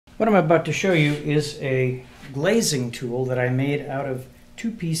What I'm about to show you is a glazing tool that I made out of 2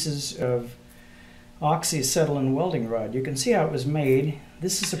 pieces of oxyacetylene welding rod. You can see how it was made.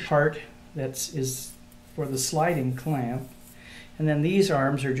 This is a part that is for the sliding clamp, and then these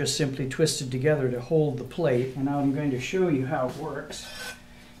arms are just simply twisted together to hold the plate. And now I'm going to show you how it works.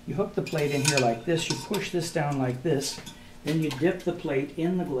 You hook the plate in here like this, you push this down like this, then you dip the plate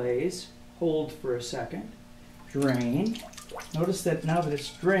in the glaze, hold for a second, drain. Notice that now that it's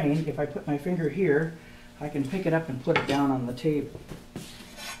drained, if I put my finger here, I can pick it up and put it down on the table.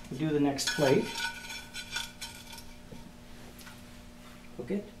 We do the next plate.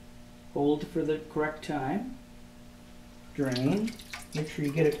 Hook it, hold for the correct time, drain, make sure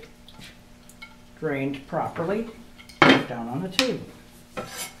you get it drained properly, put it down on the table.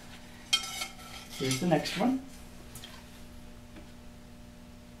 Here's the next one.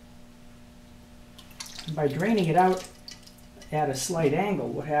 By draining it out at a slight angle,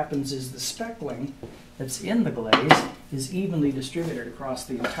 what happens is the speckling that's in the glaze is evenly distributed across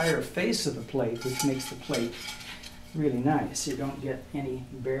the entire face of the plate, which makes the plate really nice. You don't get any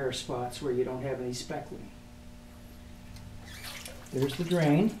bare spots where you don't have any speckling. There's the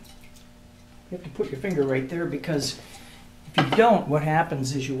drain. You have to put your finger right there, because if you don't, what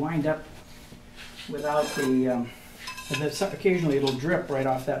happens is you wind up without the occasionally it'll drip right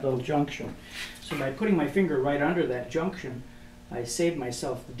off that little junction. So by putting my finger right under that junction, I save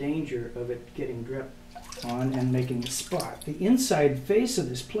myself the danger of it getting drip on and making a spot. The inside face of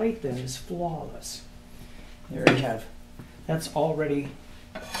this plate then is flawless. There you have. That's already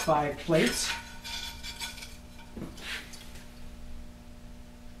 5 plates.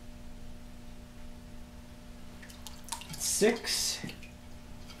 It's 6.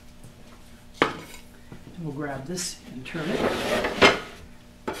 And we'll grab this and turn it.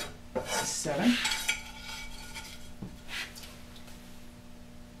 This is 7.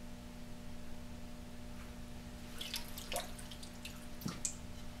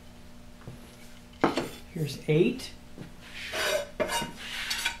 Here's 8.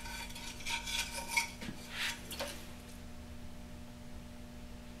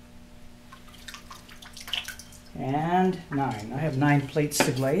 And 9. I have 9 plates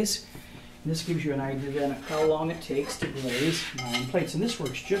to glaze. And this gives you an idea then of how long it takes to glaze 9 plates. And this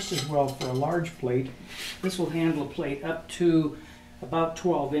works just as well for a large plate. This will handle a plate up to about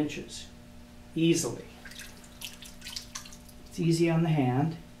 12 inches easily. It's easy on the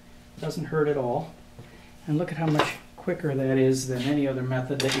hand, doesn't hurt at all. And look at how much quicker that is than any other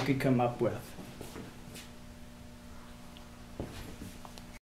method that you could come up with.